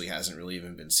 He actually hasn't really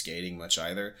even been skating much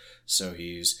either. So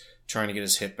he's trying to get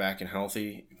his hip back and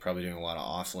healthy, probably doing a lot of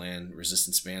off-land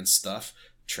resistance band stuff,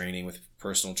 training with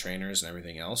personal trainers and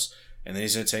everything else. And then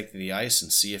he's going to take to the ice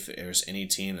and see if there's any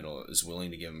team that is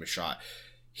willing to give him a shot.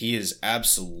 He is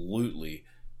absolutely...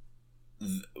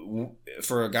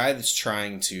 For a guy that's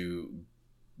trying to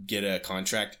get a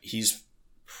contract, he's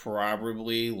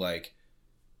probably like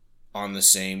on the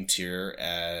same tier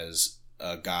as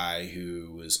a guy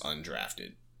who was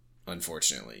undrafted,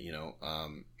 unfortunately.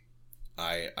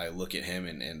 I look at him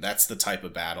and that's the type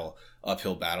of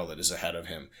uphill battle that is ahead of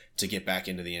him to get back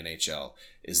into the NHL,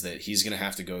 is that he's going to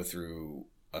have to go through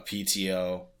a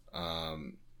PTO,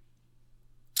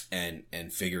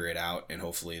 and figure it out, and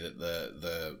hopefully that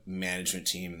the management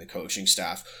team and the coaching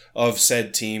staff of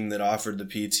said team that offered the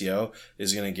PTO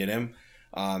is going to get him.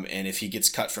 And if he gets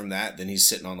cut from that, then he's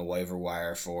sitting on the waiver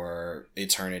wire for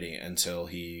eternity until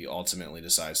he ultimately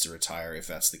decides to retire, if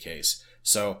that's the case.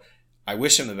 So I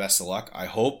wish him the best of luck. I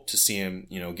hope to see him,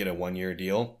 get a 1-year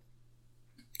deal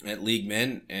at League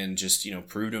Men and just,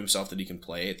 prove to himself that he can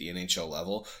play at the NHL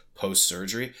level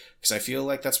post-surgery, because I feel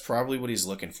like that's probably what he's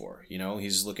looking for.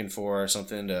 He's looking for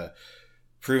something to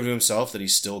prove to himself that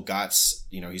he's still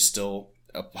he's still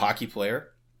a hockey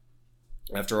player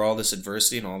after all this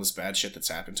adversity and all this bad shit that's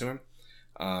happened to him,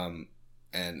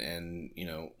 and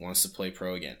wants to play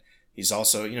pro again. He's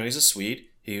also, he's a Swede.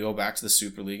 He can go back to the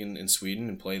Super League in Sweden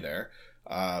and play there.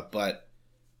 But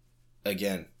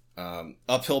again,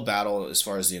 uphill battle as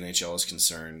far as the NHL is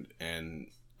concerned,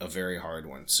 and a very hard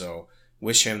one. So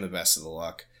wish him the best of the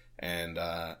luck. And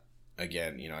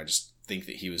again, I just think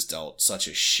that he was dealt such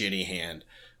a shitty hand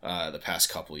the past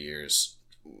couple of years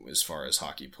as far as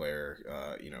hockey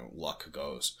player, luck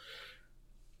goes.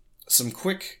 Some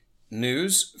quick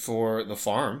news for the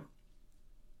farm.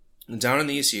 Down in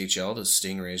the ECHL, the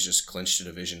Stingrays just clinched a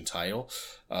division title.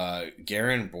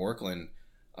 Garen Bjorklund,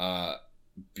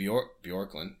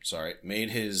 made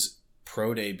his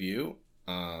pro debut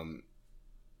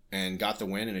and got the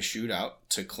win in a shootout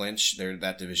to clinch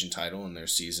that division title in their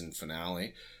season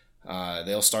finale.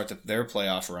 They'll start their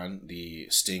playoff run, the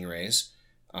Stingrays,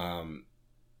 on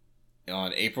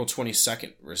April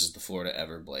 22nd versus the Florida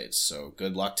Everblades. So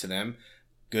good luck to them.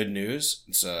 Good news.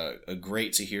 It's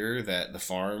great to hear that the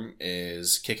farm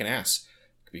is kicking ass,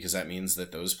 because that means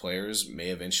that those players may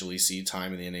eventually see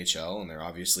time in the NHL, and they're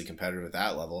obviously competitive at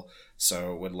that level.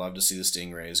 So would love to see the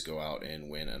Stingrays go out and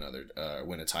win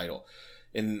a title.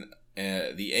 In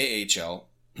the AHL,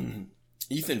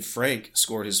 Ethan Frank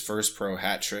scored his first pro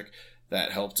hat trick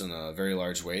that helped in a very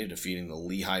large way, defeating the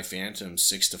Lehigh Phantoms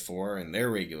 6-4 in their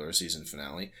regular season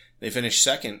finale. They finished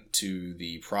second to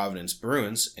the Providence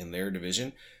Bruins in their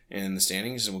division in the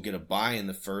standings, and will get a bye in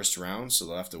the first round, so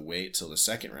they'll have to wait till the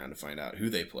second round to find out who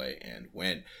they play and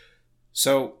when.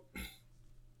 So,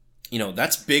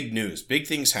 that's big news. Big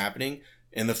things happening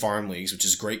in the farm leagues, which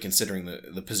is great considering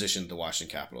the position the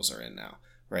Washington Capitals are in now,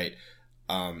 right?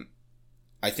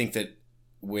 I think that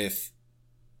with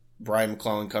Brian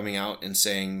McClellan coming out and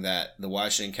saying that the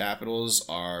Washington Capitals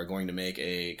are going to make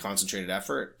a concentrated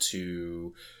effort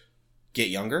to get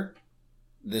younger,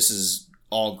 this is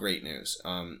all great news.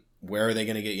 Where are they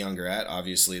going to get younger at?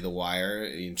 Obviously, the wire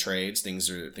in trades, things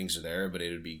are there, but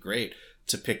it would be great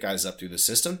to pick guys up through the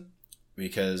system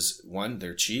because, one,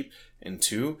 they're cheap, and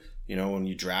two, when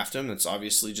you draft them, it's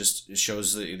obviously it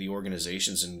shows the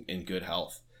organization's in good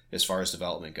health as far as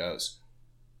development goes.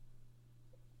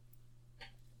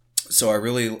 So I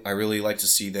really like to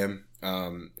see them.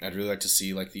 I'd really like to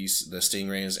see the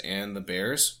Stingrays and the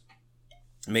Bears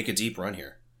make a deep run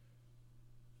here.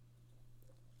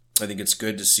 I think it's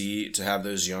good to have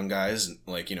those young guys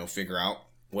figure out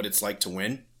what it's like to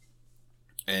win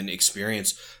and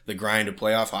experience the grind of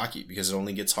playoff hockey, because it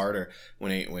only gets harder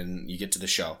when you get to the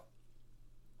show.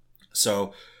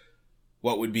 So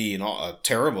what would be a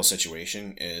terrible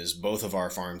situation is both of our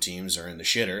farm teams are in the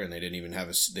shitter, and they didn't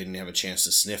have a chance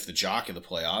to sniff the jock of the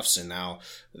playoffs, and now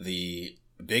the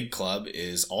big club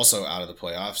is also out of the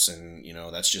playoffs, and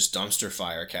that's just dumpster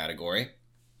fire category,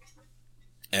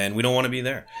 and we don't want to be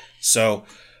there. So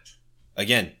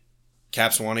again,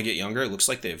 Caps want to get younger. It looks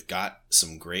like they've got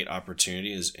some great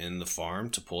opportunities in the farm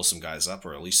to pull some guys up,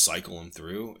 or at least cycle them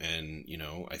through, and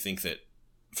I think that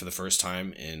for the first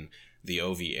time in the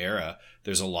OV era,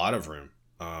 there's a lot of room,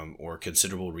 or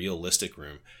considerable realistic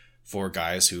room, for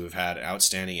guys who have had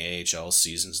outstanding AHL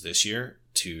seasons this year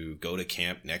to go to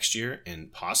camp next year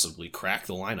and possibly crack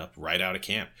the lineup right out of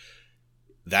camp.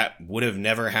 That would have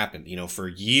never happened, for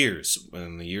years.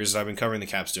 In the years I've been covering the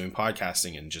Caps, doing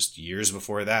podcasting, and just years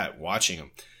before that, watching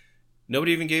them,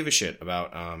 nobody even gave a shit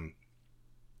about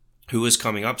who was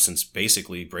coming up, since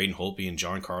basically Braden Holtby and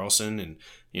John Carlson and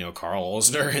Carl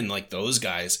Olsner and those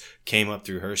guys came up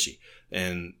through Hershey.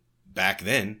 And back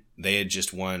then they had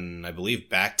just won, I believe,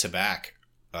 back-to-back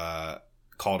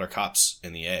Calder Cups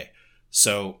in the A.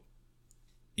 So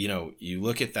you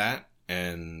look at that,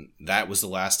 and that was the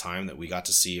last time that we got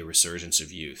to see a resurgence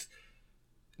of youth.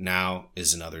 Now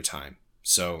is another time.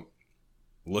 So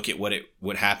look at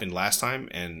what happened last time,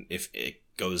 and if it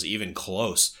goes even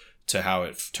close to how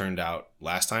it turned out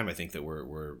last time, I think that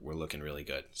we're looking really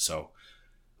good. So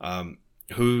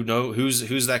who's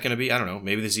that going to be? I don't know.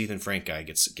 Maybe this Ethan Frank guy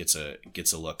gets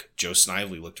a look. Joe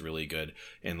Snively looked really good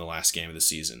in the last game of the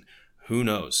season. Who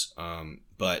knows?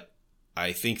 But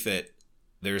I think that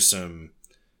there's some.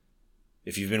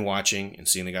 If you've been watching and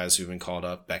seeing the guys who've been called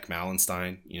up, Beck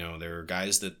Malenstein, there are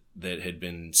guys that had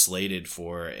been slated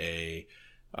for a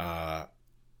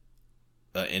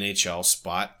NHL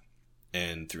spot,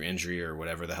 and through injury or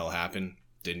whatever the hell happened,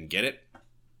 didn't get it.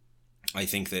 I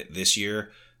think that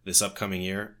this upcoming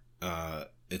year,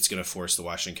 it's going to force the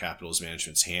Washington Capitals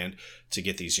management's hand to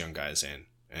get these young guys in,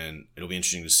 and it'll be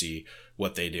interesting to see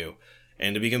what they do.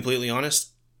 And to be completely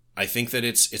honest, I think that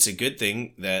it's a good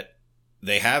thing that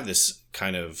they have this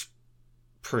kind of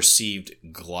perceived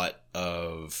glut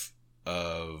of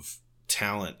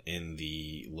talent in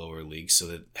the lower leagues, so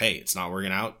that, hey, it's not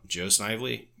working out. Joe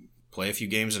Snively, play a few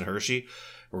games in Hershey.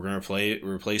 We're going to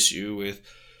replace you with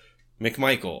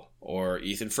McMichael or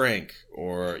Ethan Frank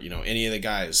or, any of the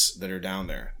guys that are down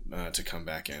there to come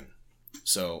back in.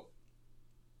 So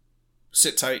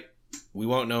sit tight. We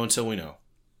won't know until we know.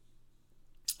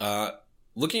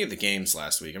 Looking at the games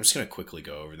last week, I'm just going to quickly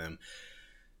go over them.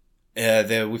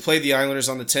 We played the Islanders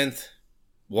on the 10th,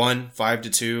 won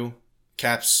 5-2.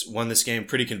 Caps won this game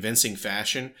pretty convincing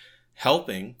fashion,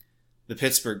 helping the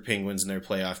Pittsburgh Penguins in their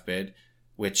playoff bid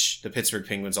which the Pittsburgh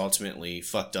Penguins ultimately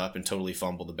fucked up and totally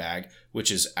fumbled the bag,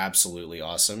 which is absolutely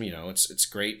awesome. It's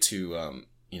great to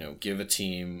give a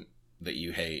team that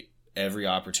you hate every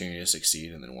opportunity to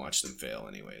succeed and then watch them fail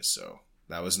anyways. So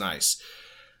that was nice.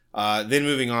 Then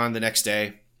moving on the next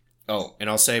day. Oh, and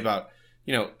I'll say about,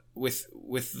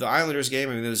 with the Islanders game,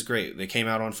 I mean, it was great. They came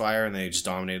out on fire and they just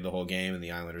dominated the whole game, and the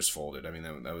Islanders folded. I mean,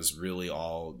 that was really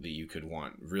all that you could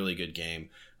want. Really good game.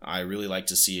 I really like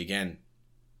to see, again,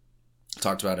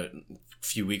 talked about it a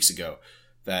few weeks ago,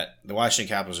 that the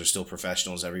Washington Capitals are still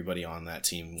professionals. Everybody on that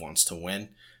team wants to win.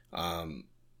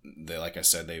 Like I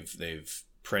said, they've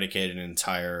predicated an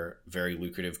entire very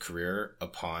lucrative career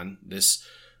upon this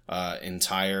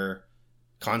entire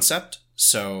concept.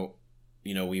 So,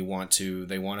 they want to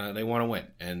win,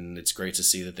 and it's great to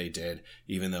see that they did,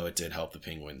 even though it did help the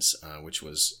Penguins, which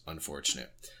was unfortunate.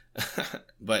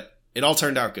 But it all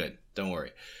turned out good. Don't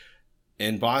worry.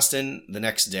 In Boston, the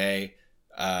next day,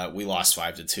 we lost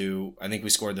 5-2. I think we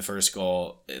scored the first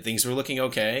goal. Things were looking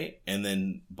okay, and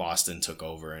then Boston took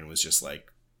over and was just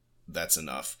like, that's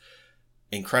enough.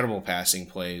 Incredible passing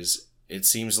plays. It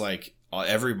seems like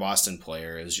every Boston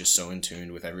player is just so in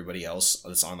tune with everybody else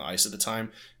that's on the ice at the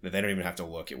time that they don't even have to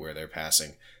look at where they're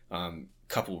passing.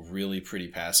 Couple really pretty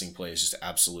passing plays just to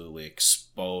absolutely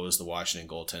expose the Washington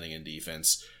goaltending and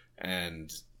defense.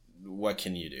 And what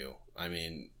can you do? I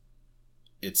mean,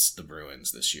 it's the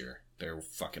Bruins this year. They're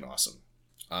fucking awesome.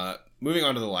 Moving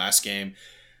on to the last game.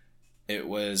 It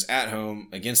was at home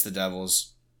against the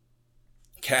Devils.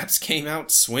 Caps came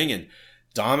out swinging.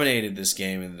 Dominated this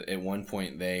game. At one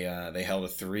point, they held a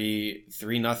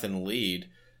 3-0 lead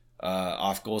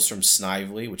off goals from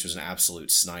Snively, which was an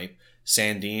absolute snipe,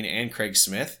 Sandin, and Craig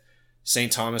Smith.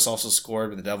 St. Thomas also scored,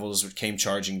 but the Devils came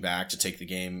charging back to take the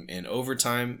game in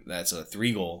overtime. That's a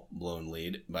 3-goal blown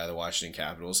lead by the Washington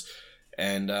Capitals.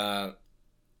 And,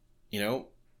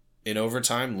 in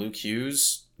overtime, Luke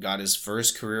Hughes got his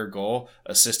first career goal,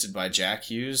 assisted by Jack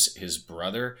Hughes, his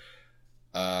brother,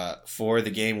 for the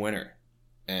game winner.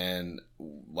 And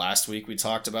last week we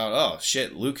talked about,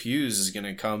 Luke Hughes is going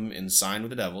to come and sign with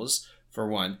the Devils, for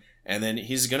one, and then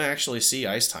he's going to actually see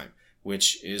ice time,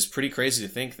 which is pretty crazy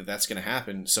to think that that's going to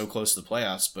happen so close to the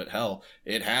playoffs, but hell,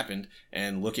 it happened,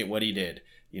 and look at what he did.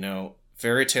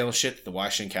 Fairy tale shit that the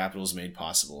Washington Capitals made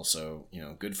possible, so,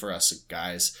 good for us,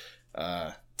 guys.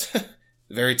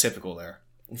 Very typical there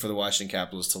for the Washington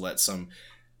Capitals to let some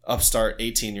upstart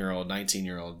 18-year-old,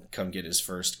 19-year-old come get his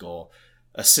first goal,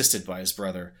 assisted by his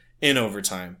brother in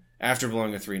overtime after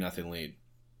blowing a 3-0 lead.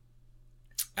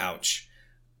 Ouch.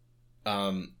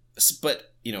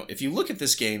 But, if you look at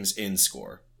this game's in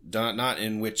score, not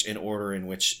in order in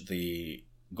which the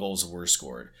goals were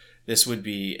scored, this would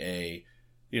be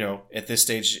at this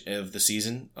stage of the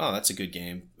season, that's a good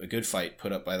game, a good fight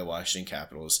put up by the Washington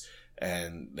Capitals,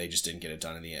 and they just didn't get it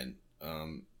done in the end.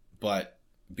 But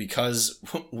because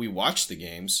we watched the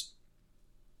games,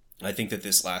 I think that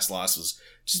this last loss was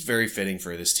just very fitting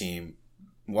for this team.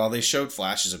 While they showed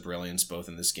flashes of brilliance both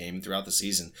in this game and throughout the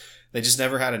season, they just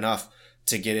never had enough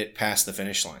to get it past the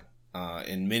finish line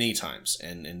in many times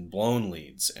and in blown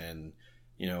leads and,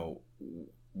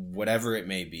 whatever it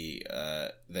may be,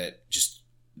 that just,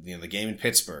 the game in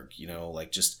Pittsburgh,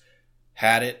 just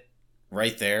had it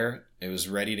right there. It was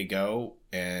ready to go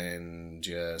and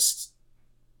just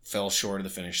fell short of the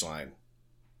finish line.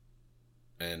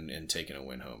 And taking a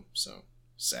win home. So,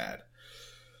 sad.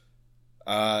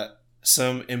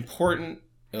 Some important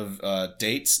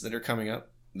dates that are coming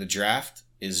up. The draft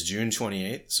is June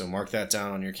 28th, so mark that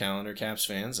down on your calendar, Caps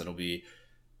fans. It'll be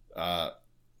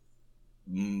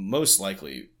most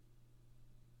likely,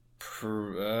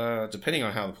 depending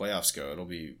on how the playoffs go, it'll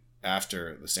be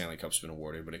after the Stanley Cup's been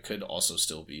awarded, but it could also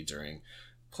still be during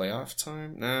playoff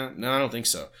time. No, I don't think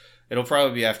so. It'll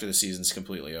probably be after the season's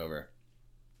completely over.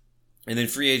 And then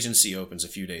free agency opens a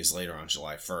few days later on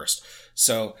July 1st.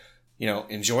 So,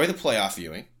 enjoy the playoff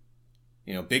viewing.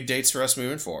 Big dates for us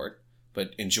moving forward.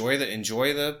 But enjoy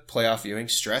the playoff viewing,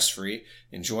 stress-free.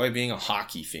 Enjoy being a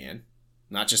hockey fan.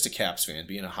 Not just a Caps fan,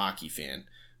 being a hockey fan,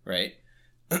 right?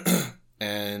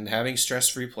 And having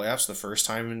stress-free playoffs the first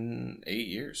time in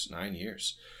 9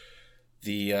 years.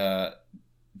 The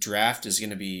draft is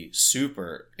going to be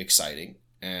super exciting.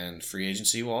 And free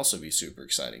agency will also be super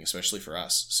exciting, especially for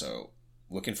us. So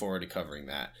looking forward to covering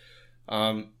that.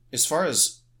 As far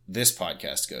as this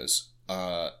podcast goes,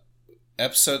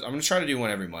 episode, I'm going to try to do one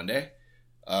every Monday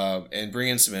and bring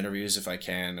in some interviews if I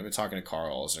can. I've been talking to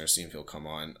Carl Olsner, seeing if he'll come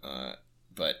on,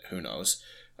 but who knows.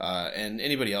 And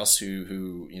anybody else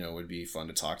who would be fun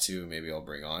to talk to, maybe I'll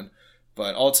bring on.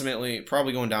 But ultimately,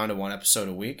 probably going down to one episode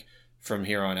a week from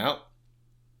here on out.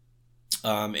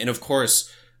 And of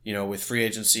course, with free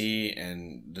agency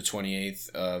and the 28th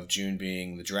of June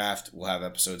being the draft, we'll have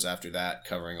episodes after that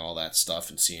covering all that stuff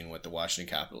and seeing what the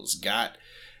Washington Capitals got.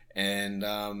 And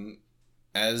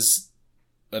as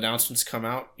announcements come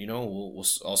out,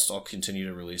 I'll continue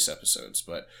to release episodes,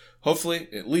 but hopefully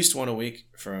at least one a week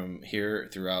from here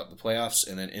throughout the playoffs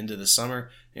and then into the summer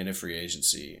into free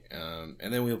agency.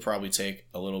 And then we'll probably take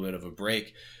a little bit of a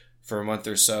break for a month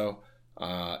or so,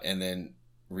 and then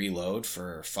reload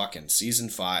for fucking season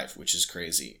 5, which is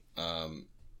crazy. And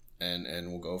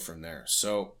we'll go from there.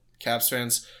 So Caps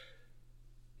fans,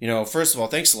 first of all,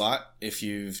 thanks a lot if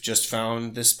you've just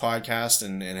found this podcast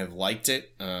and have liked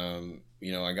it.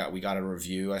 We got a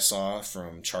review I saw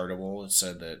from Chartable. It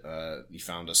said that you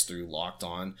found us through Locked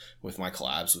On with my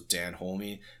collabs with Dan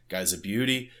Holme. Guy's a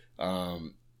beauty.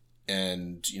 And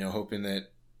hoping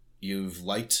that you've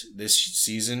liked this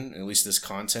season, at least this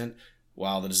content.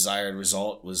 While the desired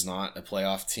result was not a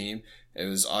playoff team, it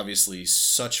was obviously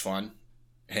such fun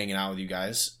hanging out with you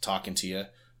guys, talking to you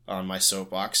on my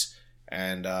soapbox,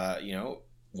 and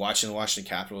watching the Washington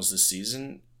Capitals this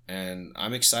season. And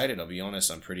I'm excited. I'll be honest.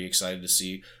 I'm pretty excited to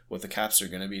see what the Caps are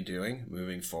going to be doing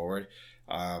moving forward.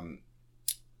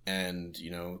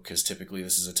 Because typically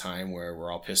this is a time where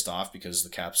we're all pissed off because the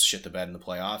Caps shit the bed in the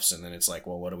playoffs, and then it's like,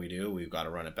 well, what do? We've got to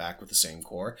run it back with the same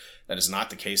core. That is not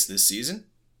the case this season.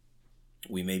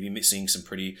 We may be seeing some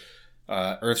pretty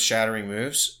earth-shattering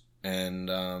moves, and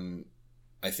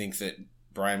I think that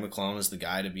Brian McClellan is the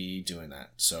guy to be doing that.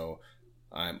 So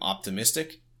I'm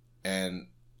optimistic, and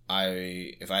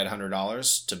if I had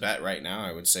 $100 to bet right now,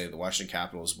 I would say the Washington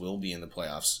Capitals will be in the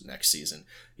playoffs next season.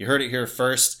 You heard it here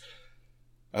first.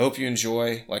 I hope you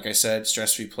enjoy, like I said,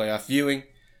 stress-free playoff viewing.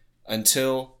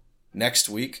 Until next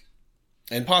week,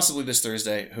 and possibly this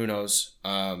Thursday, who knows.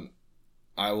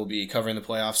 I will be covering the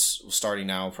playoffs starting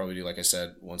now. I'll probably do, like I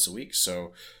said, once a week.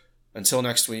 So until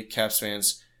next week, Caps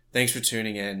fans, thanks for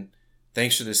tuning in.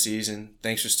 Thanks for this season.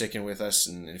 Thanks for sticking with us.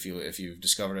 And if you've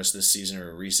discovered us this season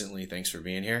or recently, thanks for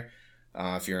being here.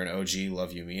 If you're an OG,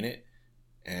 love you, mean it.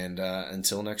 And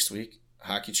until next week,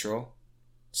 Hockey Troll,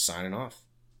 signing off.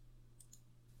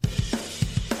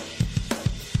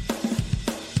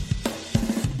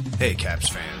 Hey Caps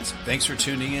fans, thanks for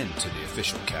tuning in to the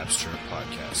official Caps Chirp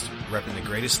podcast, repping the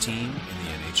greatest team in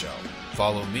the NHL.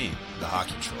 Follow me, the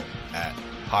Hockey Troll, at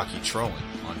Hockey Trollin'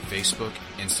 on Facebook,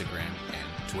 Instagram,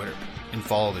 and Twitter. And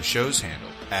follow the show's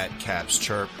handle at Caps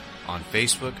Chirp on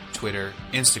Facebook, Twitter,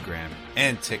 Instagram,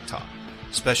 and TikTok.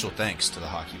 Special thanks to the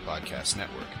Hockey Podcast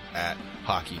Network at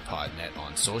HockeyPodNet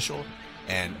on social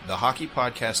and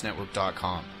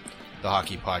thehockeypodcastnetwork.com. The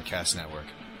Hockey Podcast Network.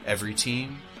 Every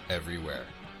team, everywhere.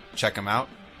 Check them out,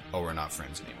 or we're not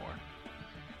friends anymore.